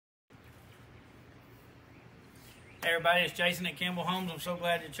Hey everybody, it's Jason at Campbell Homes. I'm so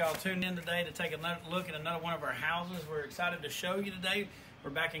glad that y'all tuned in today to take a look at another one of our houses. We're excited to show you today. We're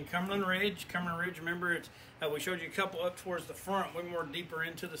back in Cumberland Ridge. Remember, we showed you a couple up towards the front. We're more deeper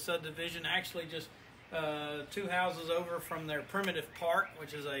into the subdivision. Actually, just two houses over from their primitive park,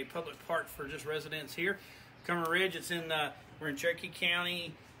 which is a public park for just residents here. Cumberland Ridge, we're in Cherokee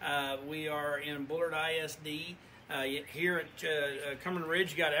County. We are in Bullard ISD. Here at Cumberland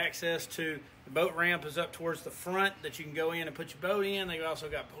Ridge, you got access to the boat ramp is up towards the front that you can go in and put your boat in. They also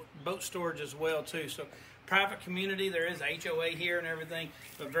got boat storage as well too. So private community, there is HOA here and everything,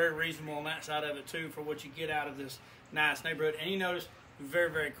 but very reasonable on that side of it too for what you get out of this nice neighborhood. And you notice very,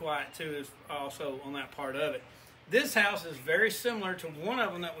 very quiet too is also on that part of it. This house is very similar to one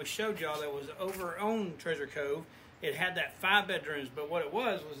of them that we showed y'all that was over on Treasure Cove. It had that 5 bedrooms, but what it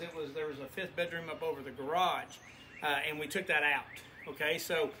was there was a 5th bedroom up over the garage. And we took that out, okay?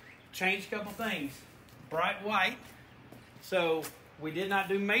 So, changed a couple things. Bright white, so we did not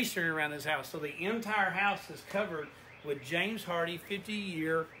do masonry around this house. So the entire house is covered with James Hardie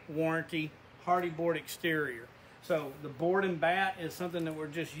 50-year warranty Hardie board exterior. So the board and bat is something that we're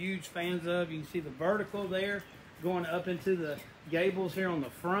just huge fans of. You can see the vertical there going up into the gables here on the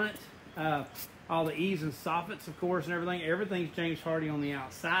front. All the eaves and soffits, of course, and everything. Everything's James Hardie on the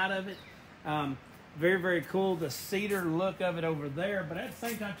outside of it. Very, very cool, the cedar look of it over there. But at the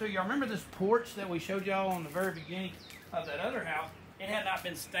same time, too, y'all remember this porch that we showed y'all on the very beginning of that other house? It had not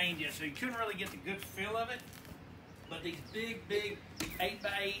been stained yet, so you couldn't really get the good feel of it. But these big, big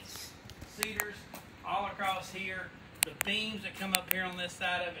 8x8s, cedars all across here. The beams that come up here on this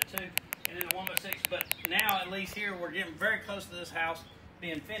side of it, too. And then the 1x6. But now, at least here, we're getting very close to this house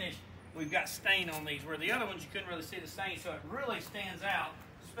being finished. We've got stain on these, where the other ones you couldn't really see the stain, so it really stands out.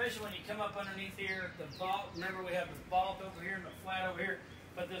 Especially when you come up underneath here, the vault. Remember, we have the vault over here and the flat over here.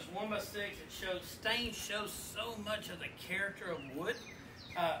 But this 1x6, it shows, stain shows so much of the character of wood.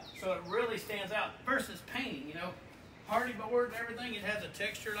 So it really stands out versus painting, you know. Hardie board and everything, it has a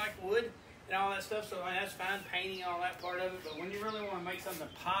texture like wood and all that stuff. So I mean, that's fine, painting all that part of it. But when you really want to make something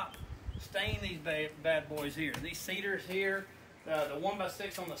pop, stain these bad boys here. These cedars here, the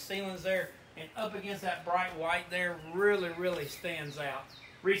 1x6 on the ceilings there, and up against that bright white there really, really stands out.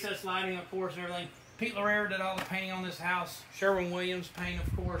 Recessed lighting, of course, and everything. Pete Larrera did all the painting on this house. Sherwin-Williams paint,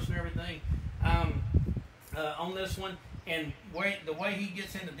 of course, and everything on this one. And the way he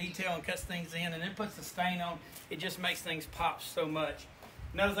gets into detail and cuts things in and then puts the stain on, it just makes things pop so much.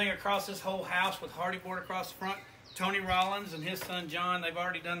 Another thing across this whole house with Hardie board across the front, Tony Rollins and his son John, they've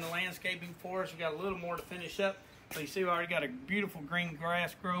already done the landscaping for us. We've got a little more to finish up. So you see we already got a beautiful green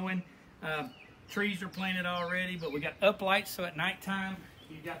grass growing. Trees are planted already, but we got uplights, so at nighttime,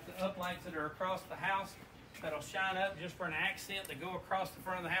 you got the uplights that are across the house that'll shine up just for an accent that go across the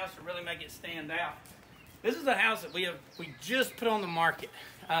front of the house to really make it stand out. This is a house that we just put on the market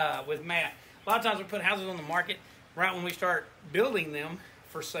with Matt. A lot of times we put houses on the market right when we start building them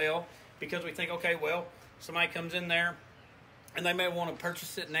for sale because we think, okay, well, somebody comes in there and they may want to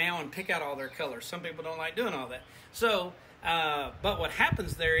purchase it now and pick out all their colors. Some people don't like doing all that. So, but what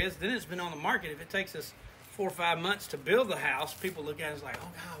happens there is then it's been on the market. If it takes us 4 or 5 months to build the house, people look at it as like, oh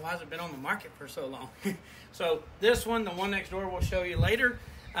God, why has it been on the market for so long? So this one, the one next door, we'll show you later.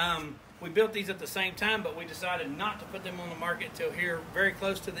 We built these at the same time, but we decided not to put them on the market until here, very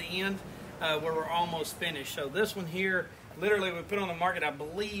close to the end, where we're almost finished. So this one here, literally we put on the market, I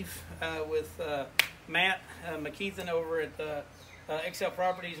believe, with Matt McKeithen over at XL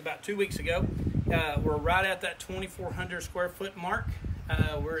Properties about 2 weeks ago. We're right at that 2,400 square foot mark.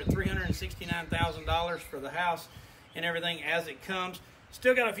 We're at $369,000 for the house and everything as it comes.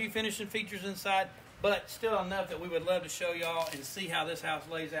 Still got a few finishing features inside, but still enough that we would love to show y'all and see how this house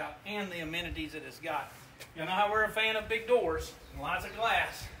lays out and the amenities that it's got. You know how we're a fan of big doors and lots of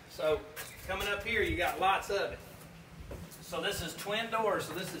glass. So coming up here, you got lots of it. So this is twin doors.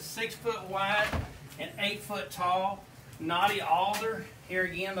 So this is 6 foot wide and 8 foot tall. Knotty alder. Here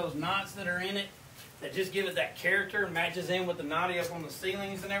again, those knots that are in it that just give it that character, matches in with the knotty up on the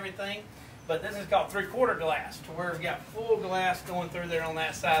ceilings and everything. But this is called 3/4 glass, to where we've got full glass going through there on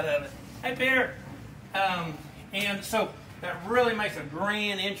that side of it. Hey, Peter. And so that really makes a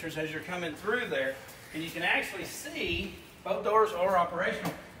grand entrance as you're coming through there. And you can actually see, both doors are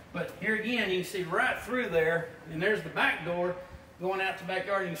operational, but here again, you can see right through there, and there's the back door going out to the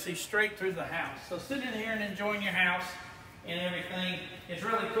backyard. You can see straight through the house. So sitting in here and enjoying your house and everything, it's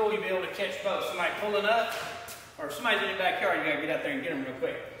really cool. You'll be able to catch both. Somebody pulling up, or if somebody's in your backyard, you gotta get out there and get them real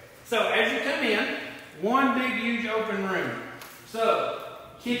quick. So as you come in, one big, huge open room. So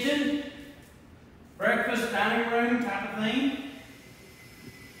kitchen, breakfast, dining room type of thing.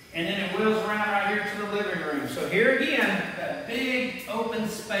 And then it wheels around right here to the living room. So here again, that big open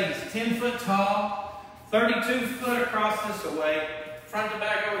space, 10 foot tall, 32 foot across this way. Front to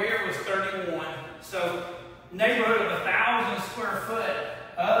back over here was 31. So neighborhood of 1,000 square foot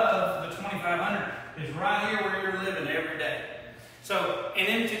of the 2,500 is right here where you're living every day. So, and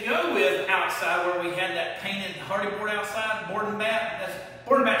then to go with outside where we had that painted hardy board outside, board and bat, that's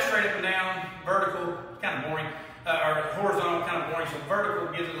board and bat straight up and down, vertical, kind of boring. Or horizontal, kind of boring, so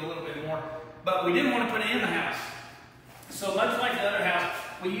vertical gives it a little bit more. But we didn't want to put it in the house. So much like the other house,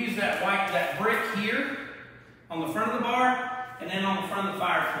 we used that brick here on the front of the bar and then on the front of the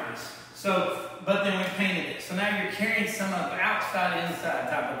fireplace. So, but then we painted it. So now you're carrying some of the outside,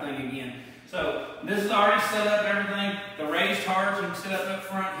 inside type of thing again. So this is already set up, everything. The raised hearts you can set up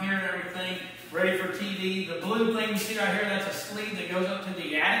front here and everything. Ready for TV. The blue thing you see right here, that's a sleeve that goes up to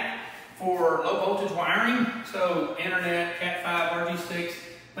the attic for low voltage wiring, so internet, Cat5, RG6,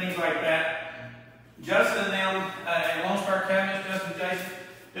 things like that. Justin and them at Lone Star Cabinets, Justin Jason,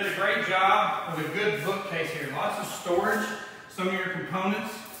 did a great job with a good bookcase here. Lots of storage, some of your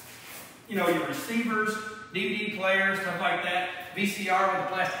components, you know, your receivers, DVD players, stuff like that. VCR with a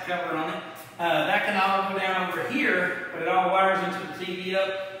plastic cover on it. That can all go down over here, but it all wires into the TV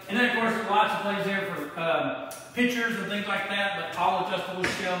up. And then, of course, there's lots of places there for pictures and things like that, but all adjustable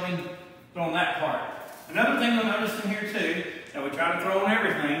shelving on that part. Another thing you'll notice in here too, that we try to throw on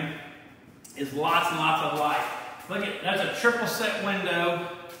everything, is lots and lots of light. Look at, that's a triple set window,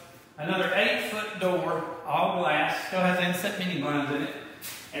 another 8-foot door, all glass, still has inset mini blinds in it,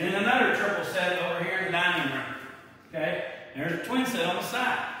 and then another triple set over here in the dining room. Okay, there's a twin set on the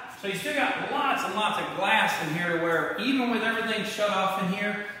side. So you still got lots and lots of glass in here where even with everything shut off in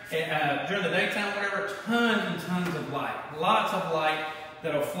here, during the daytime, whatever, tons and tons of light. Lots of light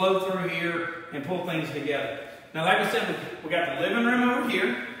that'll flow through here and pull things together. Now, like I said, we got the living room over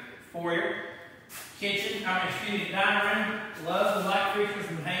here, foyer, kitchen, dining room. Love the light fixtures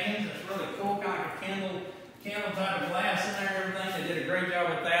from Haynes. That's really cool, kind of like a candle type of glass in there and everything. They did a great job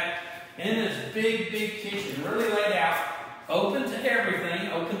with that. And then this big kitchen, really laid out, open to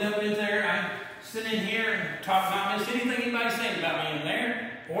everything, opened up in there. I sit in here and talk about this. Anything anybody's saying about me in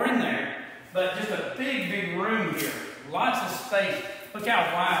there or in there. But just a big room here. Lots of space. Look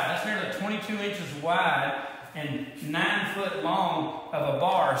how wide. That's nearly 22 inches wide and 9 foot long of a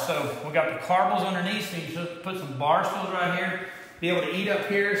bar. So we got the carpels underneath, so you can put some bar stools right here. Be able to eat up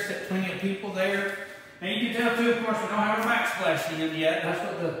here, sit plenty of people there. And you can tell too, of course, we don't have our backsplash in yet. That's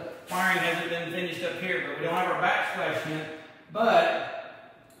what the wiring hasn't been finished up here, but we don't have our backsplash in. But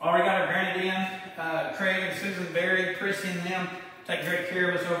already got our granite in. Craig and Susan Berry, Chrissy and them take great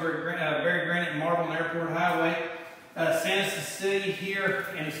care of us over at Berry Granite and Marble and Airport Highway. Santa City here,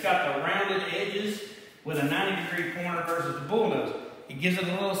 and it's got the rounded edges with a 90-degree corner versus the bullnose. It gives it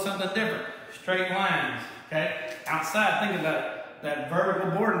a little something different. Straight lines, okay? Outside, think about it. That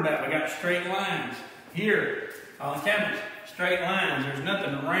vertical board and bat, we got straight lines. Here, on the cabinets, straight lines. There's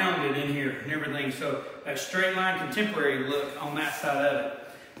nothing rounded in here and everything. So that straight line contemporary look on that side of it.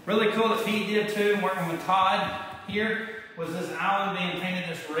 Really cool that Pete did too, working with Todd here, was this island being painted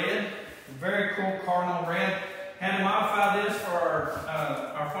this red. Very cool cardinal red. Had to modify this for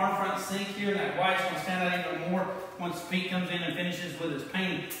our farm front sink here. That white's going to stand out even more once Pete comes in and finishes with his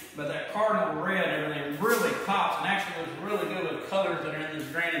painting. But that cardinal red, everything really pops and actually looks really good with colors that are in this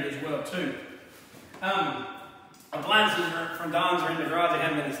granite as well too. Appliances from Don's are in the garage. They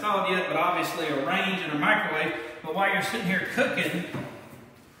haven't been installed yet, but obviously a range and a microwave. But while you're sitting here cooking,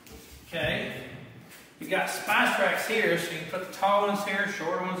 okay, you've got spice racks here, so you can put the tall ones here,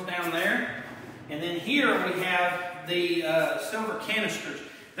 short ones down there. And then here we have the silver canisters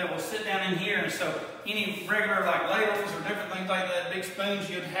that will sit down in here. And so any regular like ladles or different things like that, big spoons,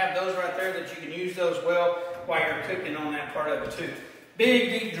 you'd have those right there that you can use those well while you're cooking on that part of it too.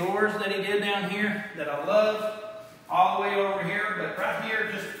 Big, deep drawers that he did down here that I love. All the way over here, but right here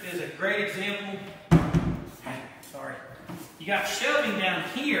just is a great example. Sorry. You got shelving down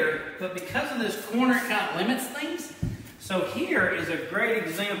here, but because of this corner, it kind of limits things. So here is a great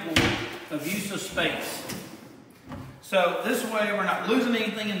example of use of space. So this way we're not losing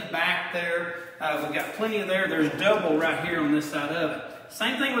anything in the back there. We've got plenty of there. There's double right here on this side of it.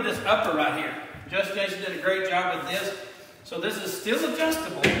 Same thing with this upper right here. Jason did a great job with this. So this is still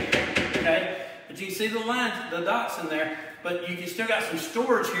adjustable, okay? But you can see the lines, the dots in there, but you can still got some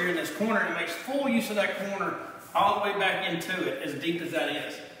storage here in this corner, and it makes full use of that corner all the way back into it, as deep as that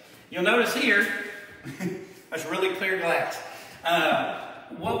is. You'll notice here, that's really clear glass.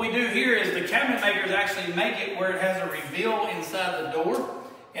 What we do here is the cabinet makers actually make it where it has a reveal inside the door,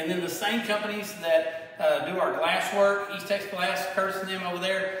 and then the same companies that do our glass work. East Texas Glass, Curtis and them over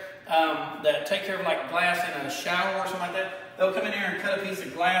there, that take care of like glass in a shower or something like that. They'll come in here and cut a piece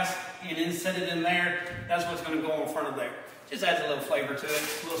of glass and then set it in there. That's what's going to go in front of there. Just adds a little flavor to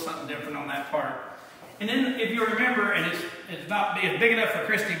it, a little something different on that part. And then if you remember, and it's not big enough for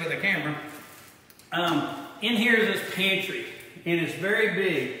Christy with a camera, in here is this pantry, and it's very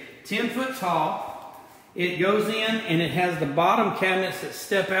big, 10 foot tall. It goes in and it has the bottom cabinets that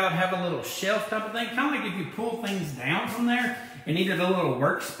step out, have a little shelf type of thing, kind of like if you pull things down from there and needed a little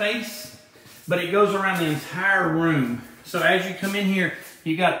workspace, but it goes around the entire room. So as you come in here,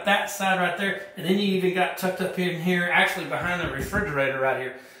 you got that side right there, and then you even got tucked up in here, actually behind the refrigerator right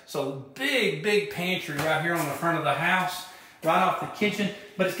here. So big, big pantry right here on the front of the house, right off the kitchen,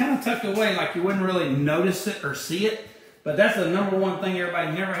 but it's kind of tucked away like you wouldn't really notice it or see it. But that's the number one thing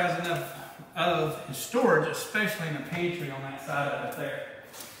everybody never has enough of is storage, especially in the pantry on that side of it there.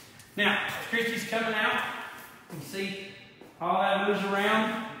 Now, as Christy's coming out, you can see all that moves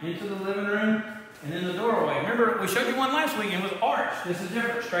around into the living room and then the doorway. Remember, we showed you one last week and it was arch. This is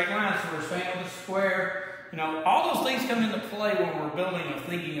different, straight lines, so we're staying with a square. You know, all those things come into play when we're building and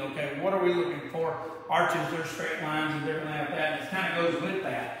thinking, okay, what are we looking for? Arches, there's straight lines and everything like that, and it kind of goes with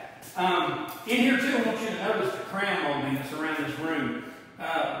that. In here too, I want you to notice the crown molding that's around this room.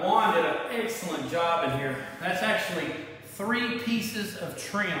 Juan did an excellent job in here. That's actually 3 pieces of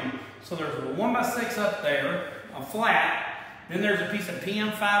trim. So there's a 1x6 up there, a flat, then there's a piece of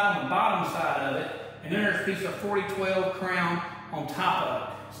PM5 on the bottom side of it, and then there's a piece of 4012 crown on top of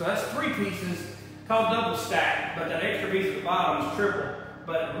it. So that's 3 pieces called double stack, but that extra piece at the bottom is triple.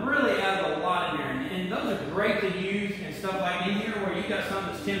 But it really adds a lot in there. And those are great to use and stuff like in here where you got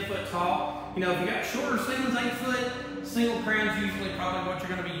something that's 10 foot tall. You know, if you got shorter ceilings, 8 foot, single crown's usually probably what you're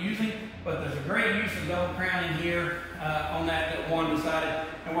going to be using. But there's a great use of double crown in here on that Juan decided,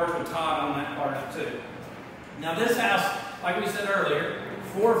 and worked with Todd on that part of it too. Now this house, like we said earlier,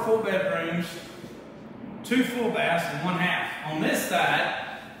 4 full bedrooms, 2 full baths, and 1 half. On this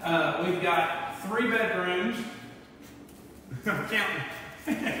side, we've got 3 bedrooms. I'm counting.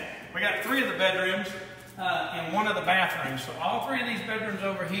 We got 3 of the bedrooms and 1 of the bathrooms. So all 3 of these bedrooms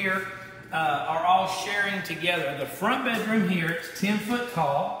over here are all sharing together. The front bedroom here, it's 10 foot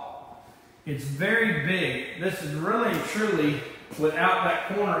tall. It's very big. This is really and truly, without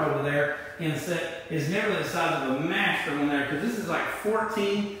that corner over there, is nearly the size of a master room there, because this is like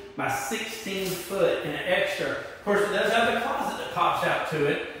 14 by 16 foot and an extra. Of course, it does have the closet that pops out to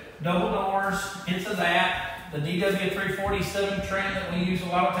it. Double doors into that. The DW347 trim that we use a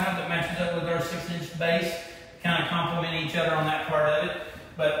lot of times that matches up with our 6-inch base, kind of complement each other on that part of it.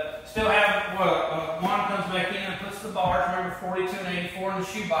 But still have, one comes back in and puts the bars, remember 42 and 84 in the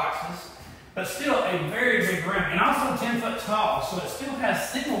shoe boxes. But still a very big room, and also 10 foot tall, so it still has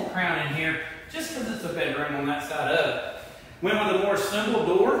single crown in here, just because it's a bedroom on that side of it. Went with a more simple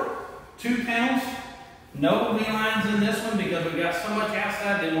door, 2 panels, no V-lines in this one because we got so much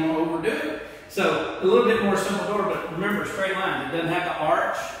outside, didn't want to overdo it. So a little bit more simple door, but remember, straight lines. It doesn't have the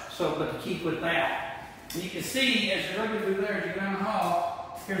arch, so but to keep with that. And you can see, as you're looking through there, as you go down the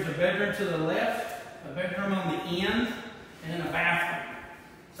hall, here's a bedroom to the left, a bedroom on the end, and then a bathroom.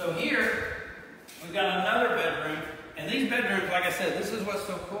 So here, we've got another bedroom, and these bedrooms, like I said, this is what's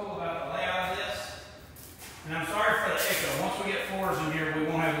so cool about the layout of this. And I'm sorry for the echo. Once we get floors in here, we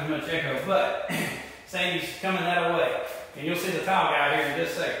won't have as much echo, but Sandy's coming that way. And you'll see the tile guy here in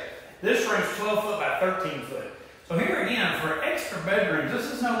just a second. This room's 12 foot by 13 foot. So here again, for extra bedrooms,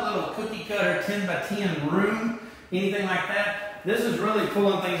 this is no little cookie cutter 10 by 10 room, anything like that. This is really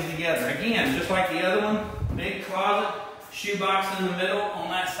pulling things together. Again, just like the other one, big closet, shoebox in the middle on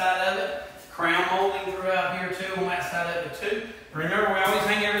that side of it, crown molding throughout here too on that side of it too. Remember, we always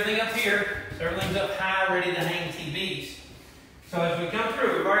hang everything up here, so everything's up high, ready to hang TVs. So as we come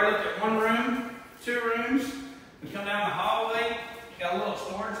through, we've already looked at 1 room, 2 rooms. We come down the hallway, got a little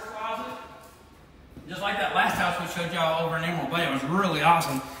storage closet. Just like that last house we showed y'all over in Emerald Bay, it was really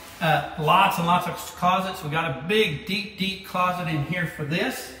awesome. Lots and lots of closets. We got a big, deep, deep closet in here for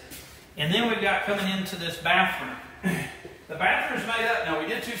this. And then we've got coming into this bathroom. The bathroom's made up. Now, we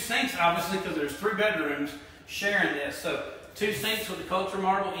did 2 sinks, obviously, because there's 3 bedrooms sharing this. So, 2 sinks with the culture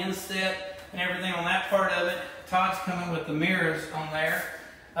marble inset and everything on that part of it. Todd's coming with the mirrors on there.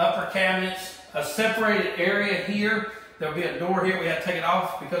 Upper cabinets, a separated area here. There'll be a door here. We had to take it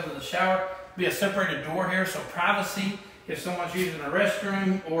off because of the shower. Be a separated door here, so privacy if someone's using a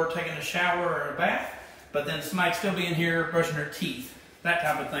restroom or taking a shower or a bath. But then somebody still be in here brushing their teeth, that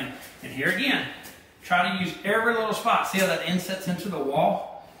type of thing. And here again, try to use every little spot. See how that insets into the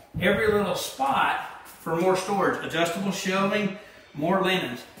wall? Every little spot for more storage. Adjustable shelving, more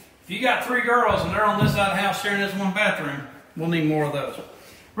linens. If If you got 3 girls and they're on this side of the house sharing this one bathroom, we'll need more of those.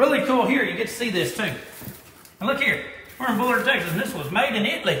 Really cool here, you get to see this too. And look here, we're in Bullard, Texas, and this was made in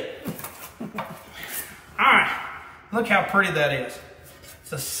Italy. All right, look how pretty that is.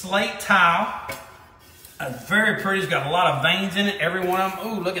 It's a slate tile. It's very pretty, it's got a lot of veins in it, every one of them.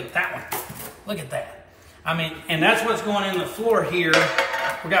 Ooh, look at that one. Look at that. I mean, and that's what's going in the floor here.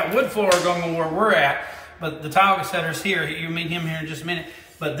 We got wood floor going where we're at, but the tile setter's here. You'll meet him here in just a minute.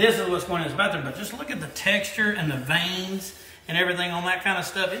 But this is what's going in his bathroom. But just look at the texture and the veins and everything on that kind of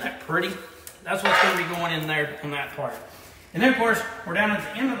stuff. Isn't that pretty? That's what's going to be going in there on that part. And then, of course, we're down at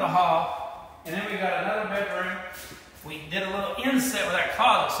the end of the hall, and then we got another bedroom. We did a little inset with that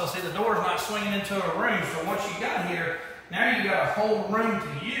closet, so see the door's not swinging into a room. So what you got here, now you got a whole room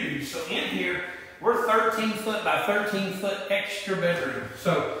to use. So in here, we're 13 foot by 13 foot extra bedroom.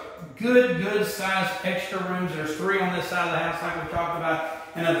 So good size extra rooms. There's 3 on this side of the house like we talked about,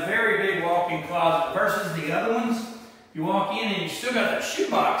 and a very big walk-in closet versus the other ones. You walk in and you still got that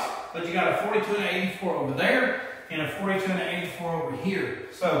shoebox, but you got a 42 and an 84 over there and a 42 and an 84 over here.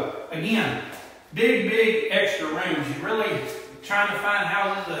 So again, big extra rooms. You're really trying to find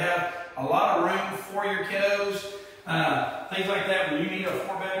houses that have a lot of room for your kiddos, things like that. When you need a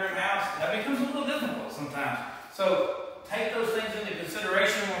 4-bedroom house, that becomes a little difficult sometimes. So take those things into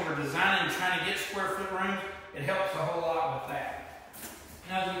consideration when we're designing and trying to get square foot rooms. It helps a whole lot with that.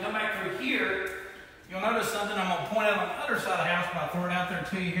 Now as we come back through here, you'll notice something I'm going to point out on the other side of the house, but I'll throw it out there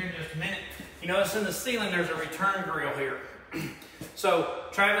to you here in just a minute. You notice in the ceiling there's a return grill here. So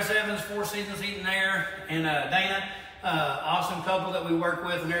Travis Evans, 4 Seasons Heating and Air, and Dana, awesome couple that we work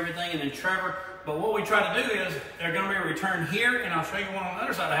with and everything, and then Trevor. But what we try to do is there's going to be a return here, and I'll show you one on the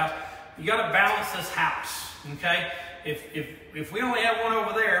other side of the house. You got to balance this house, okay? If we only have one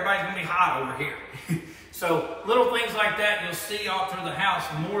over there, everybody's going to be hot over here. So little things like that you'll see all through the house,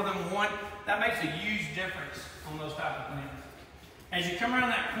 more than one. That makes a huge difference on those type of things. As you come around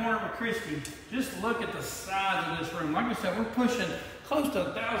that corner of a Christie, just look at the size of this room. Like I said, we're pushing close to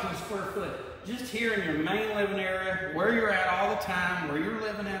 1,000 square foot. Just here in your main living area, where you're at all the time, where you're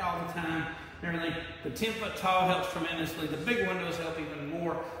living at all the time, and everything. The 10-foot tall helps tremendously. The big windows help even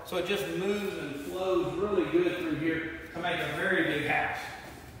more. So it just moves and flows really good through here to make a very big house.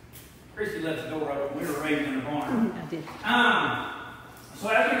 Christy left the door open. We were raised in the barn. I did. So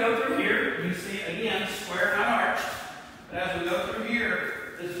as we go through here, you see, again, square, not arched. But as we go through here,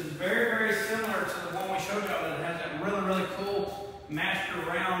 this is very similar to the one we showed y'all that has that really cool master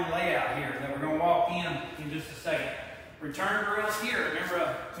round layout here that we're going to walk in just a second. Return grills here.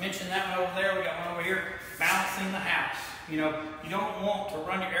 Remember I mentioned that one over there. We got one over here. Balancing the house. You know, you don't want to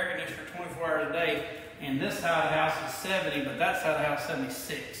run your air conditioner 24 hours a day, and this side of the house is 70, but that side of the house is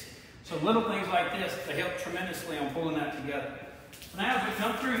 76. So little things like this, they help tremendously on pulling that together. So now as we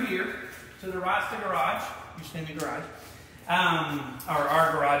come through here, to the right's the garage. You see the garage. Or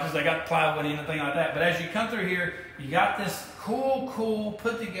our garages, they got plywood and anything like that. But as you come through here, you got this cool,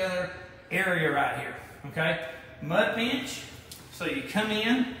 put together area right here, okay? Mud bench, so you come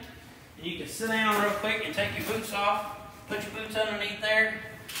in, and you can sit down real quick and take your boots off, put your boots underneath there,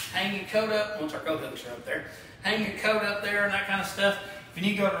 hang your coat up, once our coat hooks are up there, hang your coat up there and that kind of stuff. If you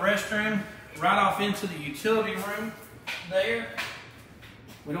need to go to the restroom, right off into the utility room there.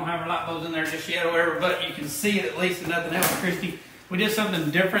 We don't have our light bulbs in there just yet or whatever, but you can see it at least, and nothing else. Christy, we did something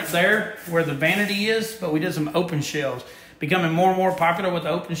different there where the vanity is, but we did some open shelves. Becoming more and more popular with the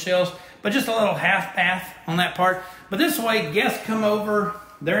open shelves, but just a little half bath on that part. But this way, guests come over,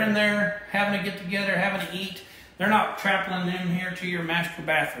 they're in there having to get together, having to eat. They're not traveling in here to your master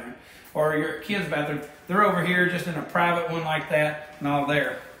bathroom or your kids' bathroom. They're over here just in a private one like that and all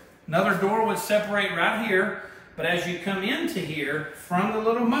there. Another door would separate right here. But as you come into here from the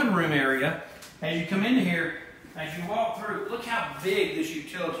little mudroom area, as you come into here, as you walk through, look how big this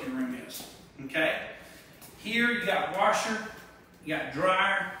utility room is, okay? Here you got washer, you got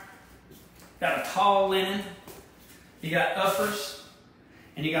dryer, got a tall linen, you got uppers,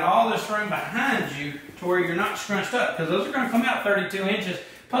 and you got all this room behind you to where you're not scrunched up, because those are going to come out 32 inches,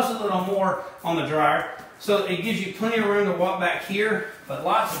 plus a little more on the dryer. So it gives you plenty of room to walk back here, but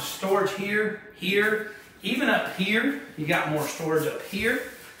lots of storage here, even up here. You got more storage up here,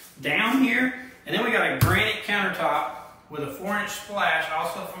 down here, and then we got a granite countertop with a 4-inch splash,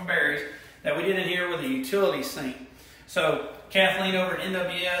 also from Barry's, that we did in here with a utility sink. So Kathleen over at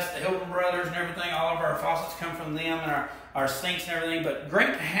NWS, the Hilton Brothers and everything, all of our faucets come from them, and our sinks and everything. But great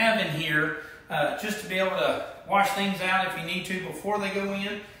to have in here just to be able to wash things out if you need to before they go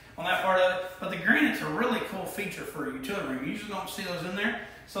in on that part of it. But the granite's a really cool feature for a utility room. You usually don't see those in there.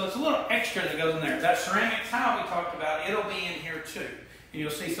 So it's a little extra that goes in there. That ceramic tile we talked about, it'll be in here too. and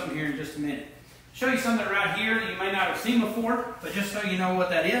you'll see something here in just a minute. Show you something right here that you may not have seen before, but just so you know what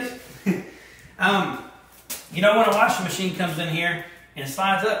that is. You know when a washing machine comes in here and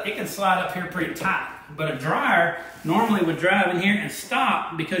slides up, it can slide up here pretty tight. But a dryer normally would drive in here and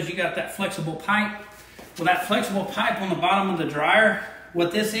stop because you got that flexible pipe. Well, that flexible pipe on the bottom of the dryer,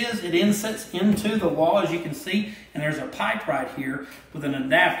 what this is, it insets into the wall, as you can see, and there's a pipe right here with an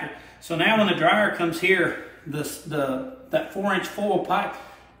adapter. So now when the dryer comes here, that 4-inch foil pipe,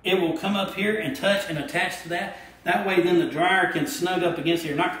 it will come up here and touch and attach to that. That way then the dryer can snug up against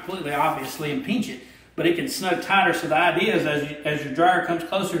here, not completely obviously and pinch it, but it can snug tighter. So the idea is as your dryer comes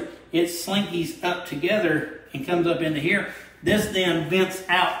closer, it slinkies up together and comes up into here. This then vents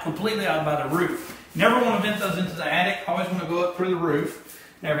out completely out by the roof. Never want to vent those into the attic. Always want to go up through the roof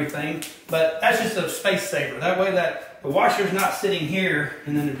and everything. But that's just a space saver. That way that the washer's not sitting here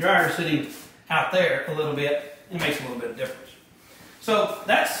and then the dryer's sitting out there a little bit. It makes a little bit of difference. So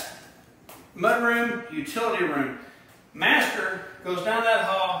that's mudroom, utility room. Master goes down that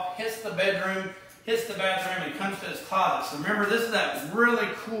hall, hits the bedroom, hits the bathroom, and comes to his closet. So remember, this is that really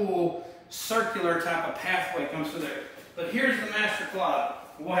cool circular type of pathway comes through there. But here's the master closet.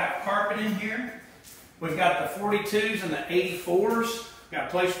 We'll have carpet in here. We've got the 42s and the 84s. Got a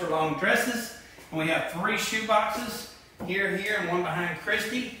place for long dresses. And we have 3 shoe boxes. Here, and one behind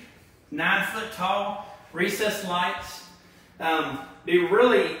Christy. 9 foot tall. Recessed lights. Be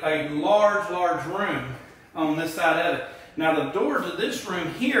really a large room on this side of it. Now the door to this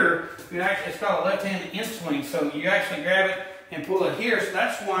room here, it's called a left-hand in-swing. So you actually grab it and pull it here. So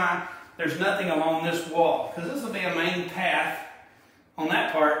that's why there's nothing along this wall. Because this will be a main path on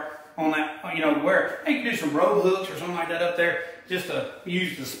that part. On that, you know, where you can do some rope hooks or something like that up there just to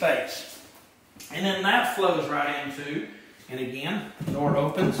use the space. And then that flows right into, and again, the door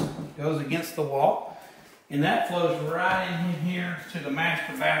opens, goes against the wall, and that flows right in here to the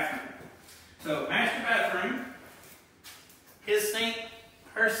master bathroom. So, master bathroom, his sink,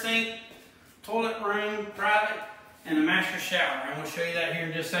 her sink, toilet room, private, and a master shower. I'm going to show you that here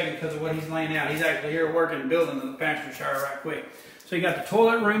in just a second because of what he's laying out. He's actually here working, building the master shower right quick. So you got the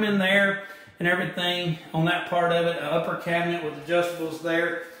toilet room in there and everything on that part of it, an upper cabinet with adjustables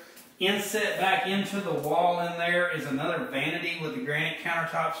there. Inset back into the wall in there is another vanity with the granite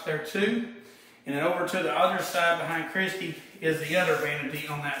countertops there too. And then over to the other side behind Christy is the other vanity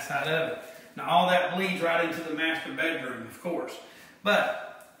on that side of it. Now all that bleeds right into the master bedroom, of course.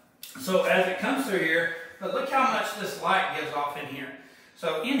 But, so as it comes through here, but look how much this light gives off in here.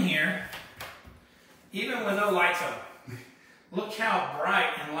 So in here, even with no lights on, look how bright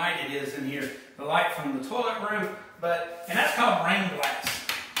and light it is in here. The light from the toilet room, and that's called rain glass.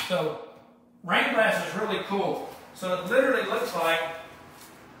 So rain glass is really cool. So it literally looks like,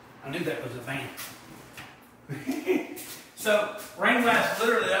 I knew that was a van. So rain glass,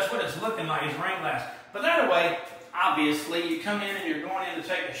 literally that's what it's looking like, is rain glass. But that way, obviously, you come in and you're going in to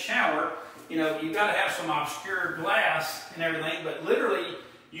take a shower, you know, you've got to have some obscured glass and everything, but literally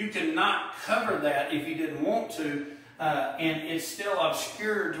you could not cover that if you didn't want to. And it's still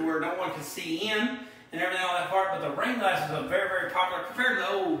obscured to where no one can see in and everything on that part. But the rain glass is a very, very popular, compared to the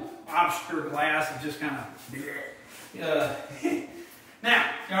old obscure glass. It's just kind of, Now,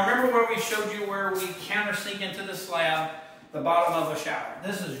 y'all remember where we showed you where we countersink into the slab, the bottom of a shower.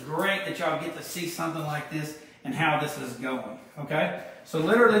 This is great that y'all get to see something like this and how this is going, okay? So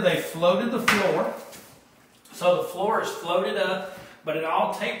literally they floated the floor. So the floor is floated up, but it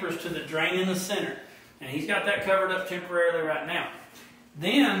all tapers to the drain in the center. And he's got that covered up temporarily right now.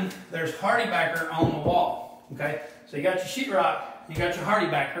 Then there's hardy backer on the wall. Okay, so you got your sheetrock, you got your hardy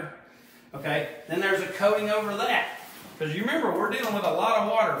backer. Okay, then there's a coating over that. Because you remember, we're dealing with a lot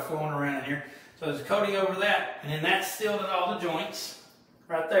of water flowing around in here. So there's a coating over that, and then that's sealed at all the joints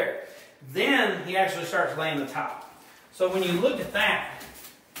right there. Then he actually starts laying the tile. So when you look at that,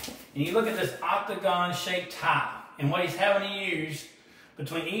 and you look at this octagon-shaped tile, and what he's having to use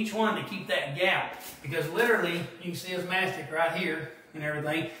between each one to keep that gap, because literally you can see his mastic right here and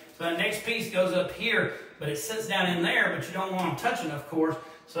everything. So the next piece goes up here, but it sits down in there, but you don't want them touching, of course.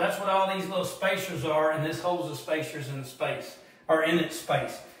 So that's what all these little spacers are, and this holds the spacers in the space, or in its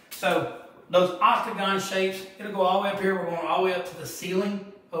space. So those octagon shapes, it'll go all the way up here. We're going all the way up to the ceiling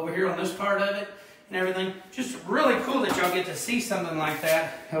over here on this part of it and everything. Just really cool that y'all get to see something like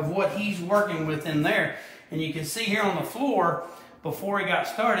that of what he's working with in there. And you can see here on the floor, before he got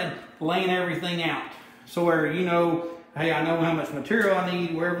started, laying everything out. So where you know, hey, I know how much material I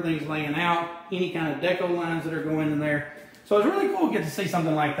need, where everything's laying out, any kind of deco lines that are going in there. So it's really cool to get to see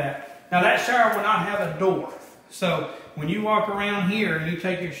something like that. Now that shower will not have a door. So when you walk around here and you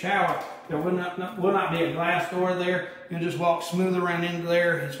take your shower, There will not be a glass door there. You'll just walk smooth around into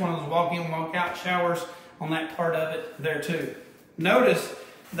there. It's one of those walk-in, walk-out showers on that part of it there too. Notice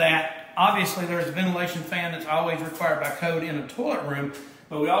that obviously there's a ventilation fan that's always required by code in a toilet room,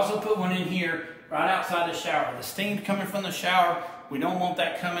 but we also put one in here right outside the shower. The steam coming from the shower, we don't want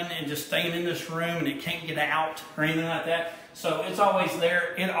that coming and just staying in this room and it can't get out or anything like that. So it's always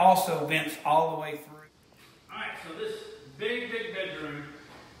there. It also vents all the way through. All right, so this big bedroom,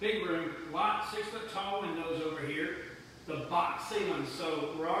 big room, lot 6 foot tall windows over here, the box ceiling.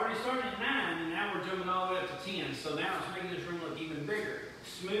 So we're already starting at 9 and now we're jumping all the way up to 10. So now it's making this room look even bigger.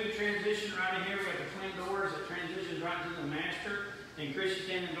 Smooth transition right in here. We got the twin doors that transitions right to the master. And Chris is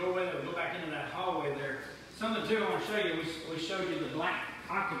in the doorway that will go back into that hallway there. Something too I want to show you, we showed you the black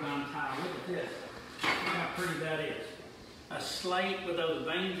octagon tile. Look at this. Look how pretty that is. A slate with those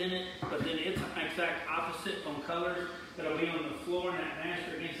veins in it, but then it's an exact opposite on colors that'll be on the floor in that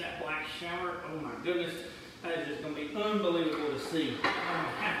master against that black shower. Oh my goodness, that is just going to be unbelievable to see. I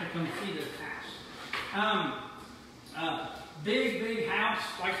have to come see this house. Big house,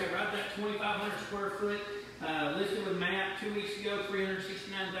 like I said, right at that 2,500 square foot. Listed with Matt 2 weeks ago,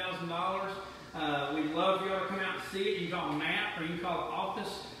 $369,000. We'd love for y'all to come out and see it. You can call Matt or you can call the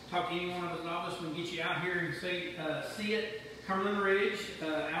office. Talk to any one of us in the office. We'll get you out here and see it. Cumberland Ridge,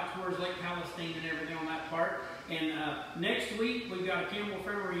 out towards Lake Palestine and everything on that part. And next week, we've got a Campbell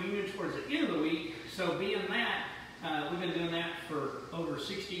Federal reunion towards the end of the week. So being that, we've been doing that for over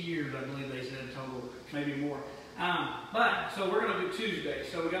 60 years, I believe they said total, maybe more. So we're going to do Tuesday.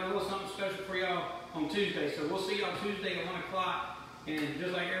 So we got a little something special for y'all on Tuesday. So we'll see y'all Tuesday at 1 o'clock. And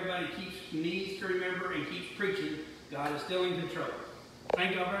just like everybody needs to remember and keeps preaching, God is still in control.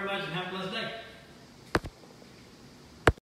 Thank y'all very much and have a blessed day.